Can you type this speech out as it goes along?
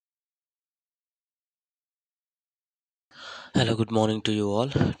Hello, good morning to you all.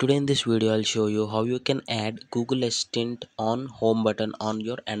 Today in this video I'll show you how you can add Google Assistant on home button on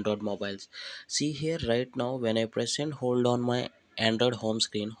your Android mobiles. See here right now when I press and hold on my Android home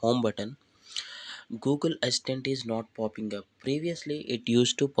screen home button, Google Assistant is not popping up. Previously it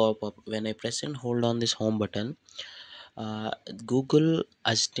used to pop up when I press and hold on this home button. uh, Google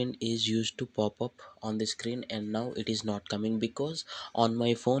Assistant is used to pop up on the screen, and now it is not coming because on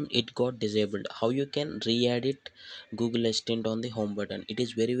my phone it got disabled. How you can re-add it Google Assistant on the home button? It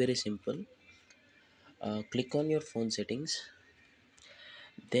is very simple. Click on your phone settings,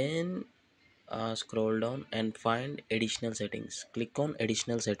 then scroll down and find additional settings. Click on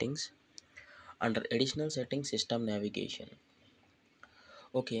additional settings. Under additional settings, system navigation.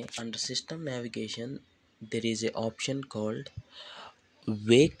 Okay, under system navigation there is a option called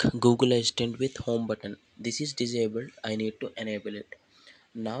Wake Google Assistant with home button. This is disabled. I need to enable it.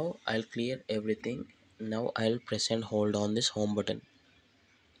 Now I'll clear everything. Now I'll press and hold on this home button.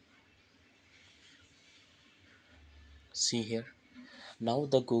 See here. Now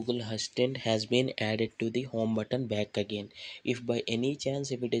the Google Assistant has been added to the home button back again. If by any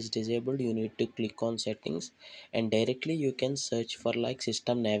chance if it is disabled, you need to click on settings and directly you can search for like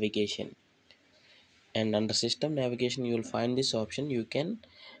system navigation. And under system navigation you will find this option. You can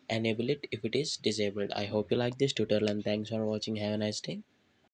enable it if it is disabled. I hope you like this tutorial and thanks for watching. Have a nice day.